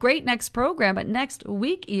 like a great next program, but next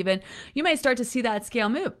week even, you may start to see that scale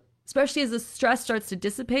move. especially as the stress starts to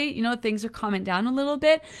dissipate, things are calming down a little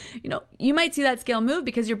bit, you might see that scale move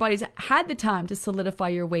because your body's had the time to solidify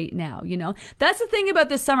your weight now, That's the thing about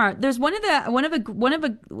this summer. There's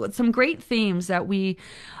some great themes that we,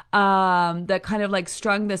 that kind of like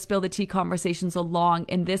strung the Spill the Tea conversations along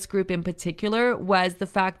in this group in particular was the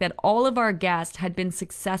fact that all of our guests had been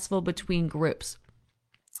successful between groups.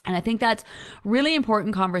 And I think that's really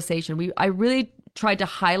important conversation. I really tried to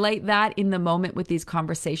highlight that in the moment with these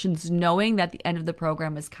conversations, knowing that the end of the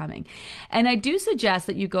program is coming. And I do suggest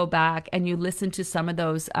that you go back and you listen to some of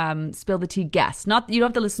those Spill the Tea guests. You don't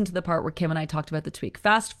have to listen to the part where Kim and I talked about the tweak.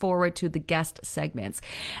 Fast forward to the guest segments.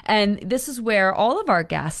 And this is where all of our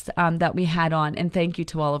guests that we had on, and thank you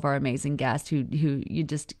to all of our amazing guests who you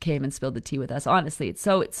just came and spilled the tea with us. Honestly, it's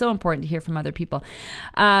so important to hear from other people.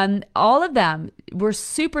 All of them were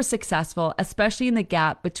super successful, especially in the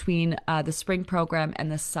gap between the spring program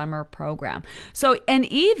and the summer program. So, and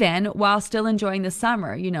even while still enjoying the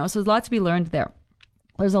summer, so there's a lot to be learned there.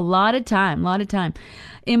 There's a lot of time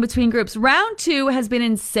in between groups. Round 2 has been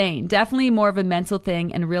insane. Definitely more of a mental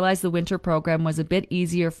thing, and realized the winter program was a bit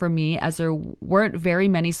easier for me as there weren't very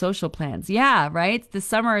many social plans. Yeah, right? The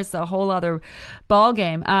summer is a whole other ball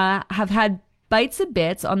game. Have had bites of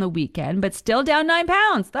bits on the weekend, but still down 9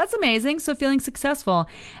 pounds. That's amazing. So feeling successful.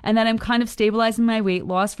 And then I'm kind of stabilizing my weight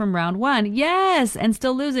loss from round 1. Yes. And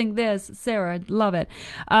still losing this. Sarah, love it.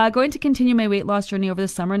 Going to continue my weight loss journey over the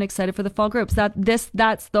summer and excited for the fall groups.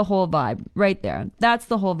 That's the whole vibe right there. That's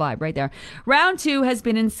the whole vibe right there. Round 2 has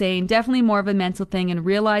been insane. Definitely more of a mental thing, and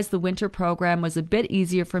realized the winter program was a bit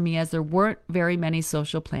easier for me as there weren't very many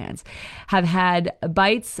social plans. Have had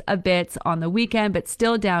bites of bits on the weekend, but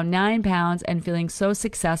still down 9 pounds and feeling so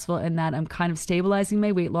successful in that I'm kind of stabilizing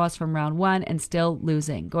my weight loss from round 1 and still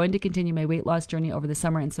losing. Going to continue my weight loss journey over the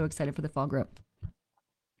summer and so excited for the fall group.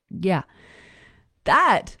 Yeah.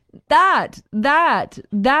 That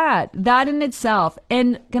in itself.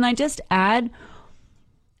 And can I just add,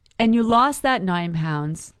 and you lost that 9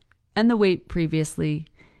 pounds and the weight previously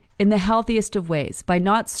in the healthiest of ways, by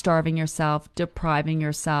not starving yourself, depriving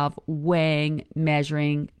yourself, weighing,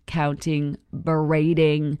 measuring, counting,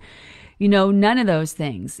 berating, none of those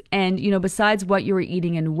things. And, besides what you were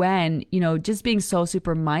eating and when, just being so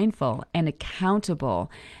super mindful and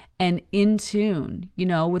accountable and in tune,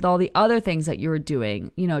 with all the other things that you were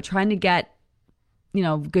doing, trying to get,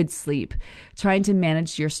 good sleep, trying to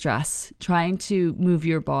manage your stress, trying to move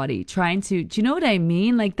your body, do you know what I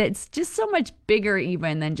mean? Like, that's just so much bigger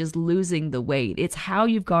even than just losing the weight. It's how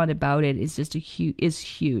you've gone about it is just is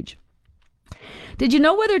huge. Did you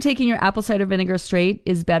know whether taking your apple cider vinegar straight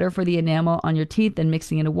is better for the enamel on your teeth than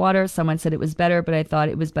mixing it in water? Someone said it was better, but I thought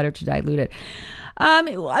it was better to dilute it. I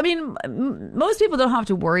mean, most people don't have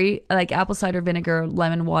to worry. Like apple cider vinegar,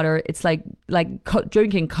 lemon water, it's like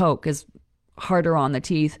drinking Coke is harder on the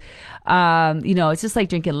teeth. It's just like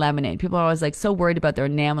drinking lemonade. People are always like so worried about their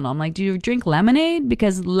enamel. I'm like, do you drink lemonade?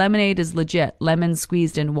 Because lemonade is legit lemon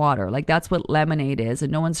squeezed in water. Like that's what lemonade is.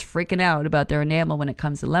 And no one's freaking out about their enamel when it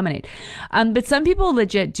comes to lemonade. But some people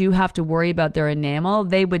legit do have to worry about their enamel.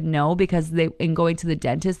 They would know because in going to the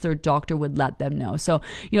dentist, their doctor would let them know. So,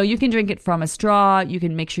 you can drink it from a straw. You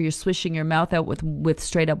can make sure you're swishing your mouth out with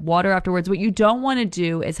straight up water afterwards. What you don't want to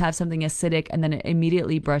do is have something acidic and then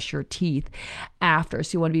immediately brush your teeth after.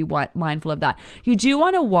 So you want to be mindful of that. You do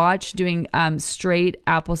want to watch doing straight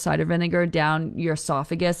apple cider vinegar down your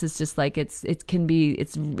esophagus. It's just like it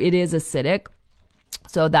is acidic.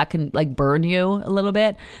 So that can like burn you a little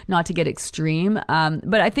bit, not to get extreme.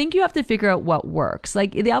 But I think you have to figure out what works.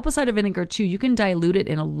 Like the apple cider vinegar too, you can dilute it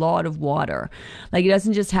in a lot of water. Like it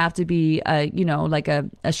doesn't just have to be, like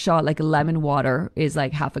a shot, like a lemon water is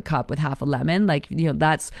like half a cup with half a lemon. Like,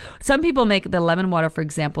 that's, some people make the lemon water, for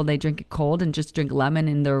example, they drink it cold and just drink lemon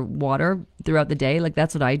in their water throughout the day. Like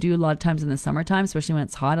that's what I do a lot of times in the summertime, especially when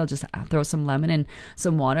it's hot. I'll just throw some lemon in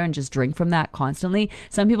some water and just drink from that constantly.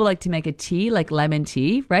 Some people like to make a tea, like lemon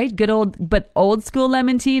tea, right? Good old school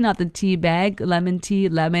lemon tea, not the tea bag, lemon tea,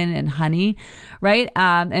 lemon and honey, right?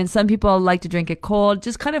 And some people like to drink it cold.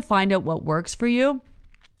 Just kind of find out what works for you.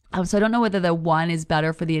 So I don't know whether the one is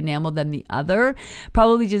better for the enamel than the other.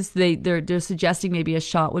 Probably just they're suggesting maybe a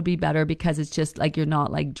shot would be better because it's just like you're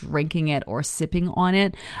not like drinking it or sipping on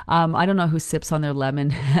it. I don't know who sips on their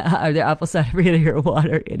lemon or their apple cider vinegar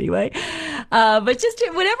water anyway. But just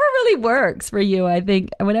whatever really works for you, I think.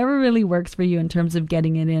 Whatever really works for you in terms of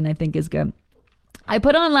getting it in, I think is good. I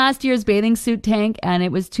put on last year's bathing suit tank and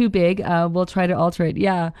it was too big. We'll try to alter it.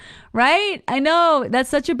 Yeah, right? I know. That's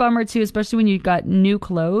such a bummer too, especially when you've got new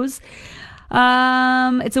clothes.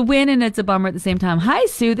 It's a win and it's a bummer at the same time. Hi,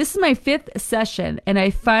 Sue. This is my 5th session, and I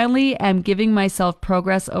finally am giving myself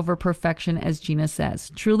progress over perfection, as Gina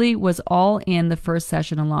says. Truly was all in the first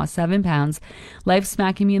session and lost 7 pounds. Life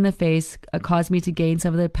smacking me in the face caused me to gain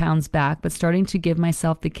some of the pounds back, but starting to give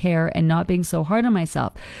myself the care and not being so hard on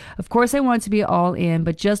myself. Of course, I wanted to be all in,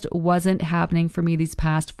 but just wasn't happening for me these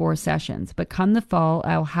past 4 sessions. But come the fall,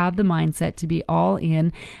 I'll have the mindset to be all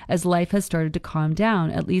in as life has started to calm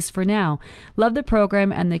down, at least for now. Love the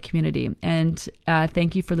program and the community. And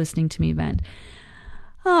thank you for listening to me vent.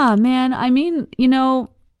 Oh, man. I mean,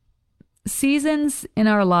 seasons in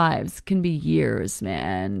our lives can be years,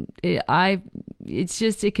 man.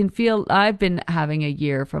 It can feel, I've been having a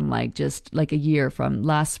year from a year from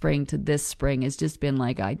last spring to this spring. It's just been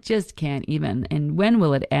like, I just can't even. And when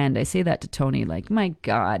will it end? I say that to Tony, like, my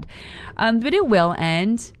God. But it will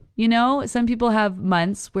end. Some people have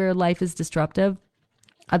months where life is disruptive.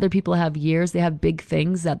 Other people have years. They have big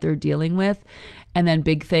things that they're dealing with, and then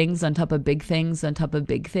big things on top of big things on top of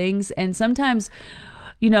big things. And sometimes,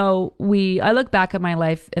 I look back at my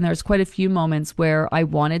life and there's quite a few moments where I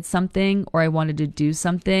wanted something or I wanted to do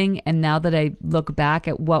something. And now that I look back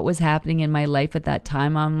at what was happening in my life at that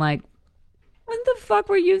time, I'm like, what the fuck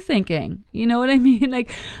were you thinking? You know what I mean?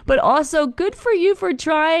 But also good for you for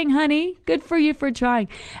trying, honey. Good for you for trying.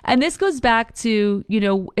 And this goes back to,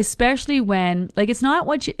 especially when, it's not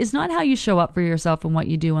it's not how you show up for yourself and what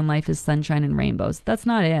you do when life is sunshine and rainbows. That's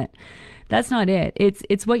not it. That's not it.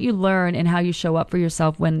 It's what you learn and how you show up for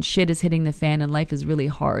yourself when shit is hitting the fan and life is really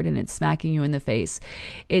hard and it's smacking you in the face.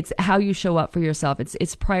 It's how you show up for yourself.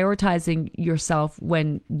 It's prioritizing yourself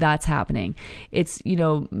when that's happening. It's,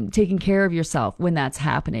 taking care of yourself when that's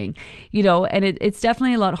happening, and it's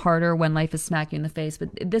definitely a lot harder when life is smacking you in the face.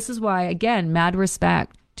 But this is why, again, mad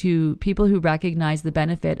respect to people who recognize the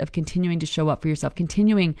benefit of continuing to show up for yourself,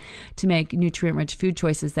 continuing to make nutrient-rich food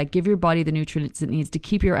choices that give your body the nutrients it needs to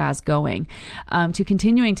keep your ass going, to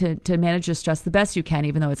continuing to manage your stress the best you can,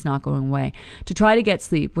 even though it's not going away, to try to get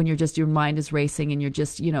sleep when your mind is racing and you're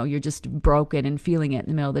just broken and feeling it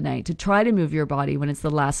in the middle of the night, to try to move your body when it's the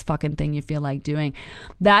last fucking thing you feel like doing.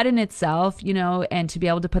 That in itself, and to be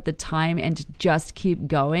able to put the time and to just keep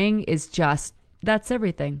going that's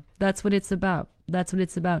everything. That's what it's about. That's what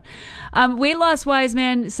it's about. Weight loss wise,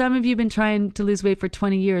 man, some of you have been trying to lose weight for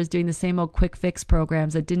 20 years doing the same old quick fix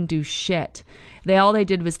programs that didn't do shit. All they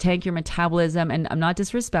did was tank your metabolism. And I'm not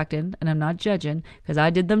disrespecting and I'm not judging because I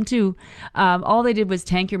did them too. All they did was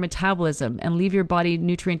tank your metabolism and leave your body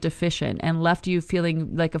nutrient deficient and left you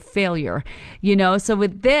feeling like a failure, So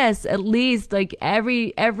with this, at least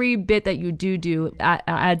every bit that you do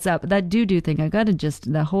adds up. That do thing,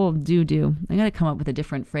 the whole do. I got to come up with a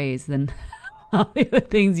different phrase than all the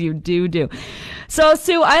things you do. So,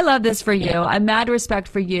 Sue, I love this for you. I'm mad respect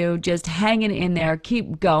for you. Just hanging in there.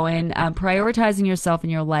 Keep going. Prioritizing yourself in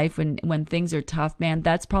your life when things are tough, man.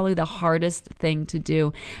 That's probably the hardest thing to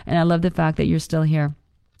do. And I love the fact that you're still here.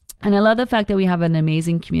 And I love the fact that we have an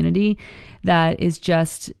amazing community that is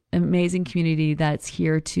just an amazing community that's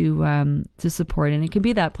here to support. And it can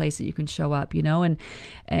be that place that you can show up,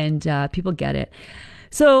 and people get it.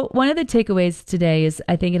 So one of the takeaways today is,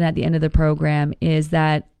 I think, and at the end of the program, is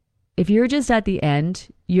that if you're just at the end,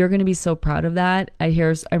 you're going to be so proud of that.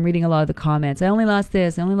 I'm reading a lot of the comments. I only lost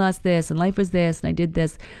this, and life was this, and I did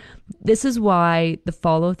this. This is why the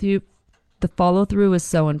follow through is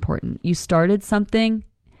so important. You started something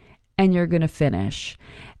and you're going to finish.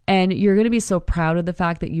 And you're going to be so proud of the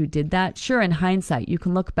fact that you did that. Sure, in hindsight, you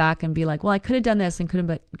can look back and be like, well, I could have done this and could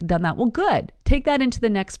have done that. Well, good. Take that into the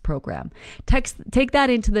next program. Take that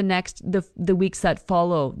into the weeks that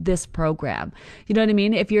follow this program. You know what I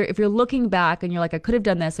mean? If you're looking back and you're like, I could have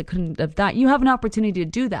done this, I couldn't have that, you have an opportunity to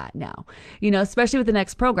do that now, especially with the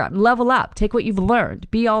next program. Level up, take what you've learned,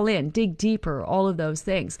 be all in, dig deeper, all of those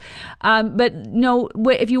things. But no,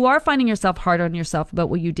 if you are finding yourself hard on yourself about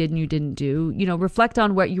what you did and you didn't do, reflect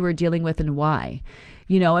on what you were dealing with and why.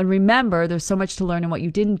 And remember, there's so much to learn in what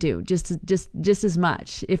you didn't do, just as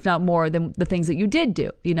much, if not more, than the things that you did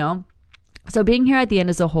do, So being here at the end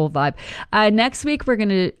is a whole vibe. Next week, we're going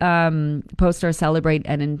to post our Celebrate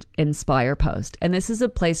and Inspire post. And this is a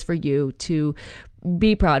place for you to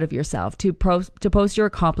be proud of yourself, to post your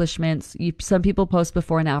accomplishments. Some people post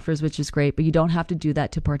before and afters, which is great, but you don't have to do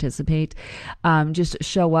that to participate. Just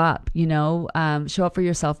show up, show up for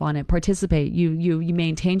yourself on it, participate. You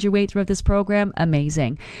maintained your weight throughout this program.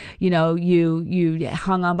 Amazing. You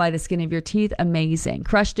hung on by the skin of your teeth. Amazing.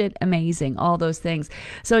 Crushed it. Amazing. All those things.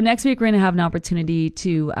 So next week, we're going to have an opportunity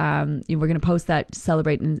to, we're going to post that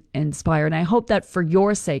Celebrate and Inspire. And I hope that for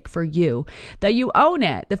your sake, for you, that you own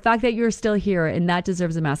it. The fact that you're still here and that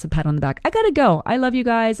deserves a massive pat on the back. I gotta go. I love you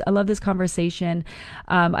guys. I love this conversation.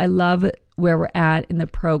 I love where we're at in the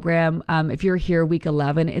program. If you're here week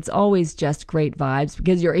 11, it's always just great vibes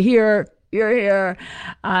because you're here.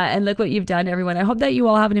 And look what you've done, everyone. I hope that you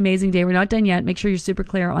all have an amazing day. We're not done yet. Make sure you're super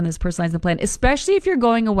clear on this personalizing the plan, especially if you're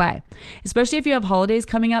going away, especially if you have holidays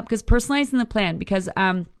coming up, because personalizing the plan, because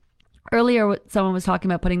earlier, someone was talking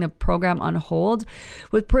about putting the program on hold.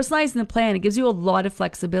 With personalizing the plan, it gives you a lot of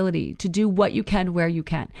flexibility to do what you can, where you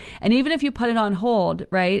can. And even if you put it on hold,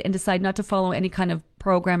 right, and decide not to follow any kind of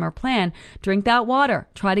program or plan, drink that water,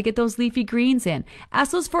 try to get those leafy greens in,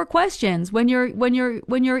 ask those 4 questions when you're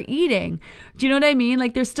eating. Do you know what I mean?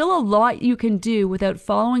 Like, there's still a lot you can do without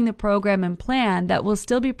following the program and plan that will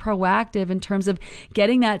still be proactive in terms of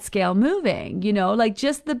getting that scale moving, like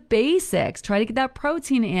just the basics. Try to get that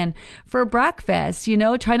protein in for breakfast,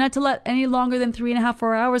 try not to let any longer than 3.5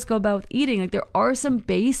 4 hours go about eating. Like, there are some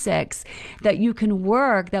basics that you can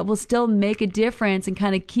work that will still make a difference and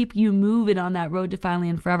kind of keep you moving on that road to finally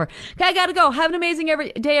and forever. Okay, I gotta go. Have an amazing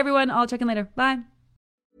day, everyone. I'll check in later. Bye.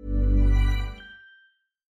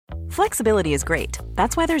 Flexibility is great.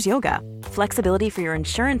 That's why there's yoga. Flexibility for your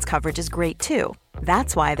insurance coverage is great too.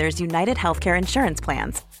 That's why there's United Healthcare Insurance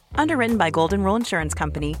Plans. Underwritten by Golden Rule Insurance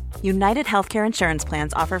Company, United Healthcare Insurance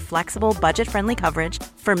Plans offer flexible, budget-friendly coverage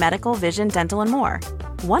for medical, vision, dental, and more.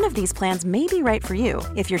 One of these plans may be right for you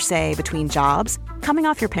if you're, say, between jobs, coming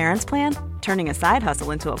off your parents' plan, turning a side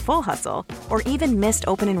hustle into a full hustle, or even missed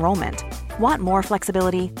open enrollment. Want more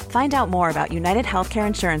flexibility? Find out more about United Healthcare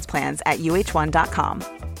Insurance Plans at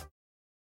uh1.com.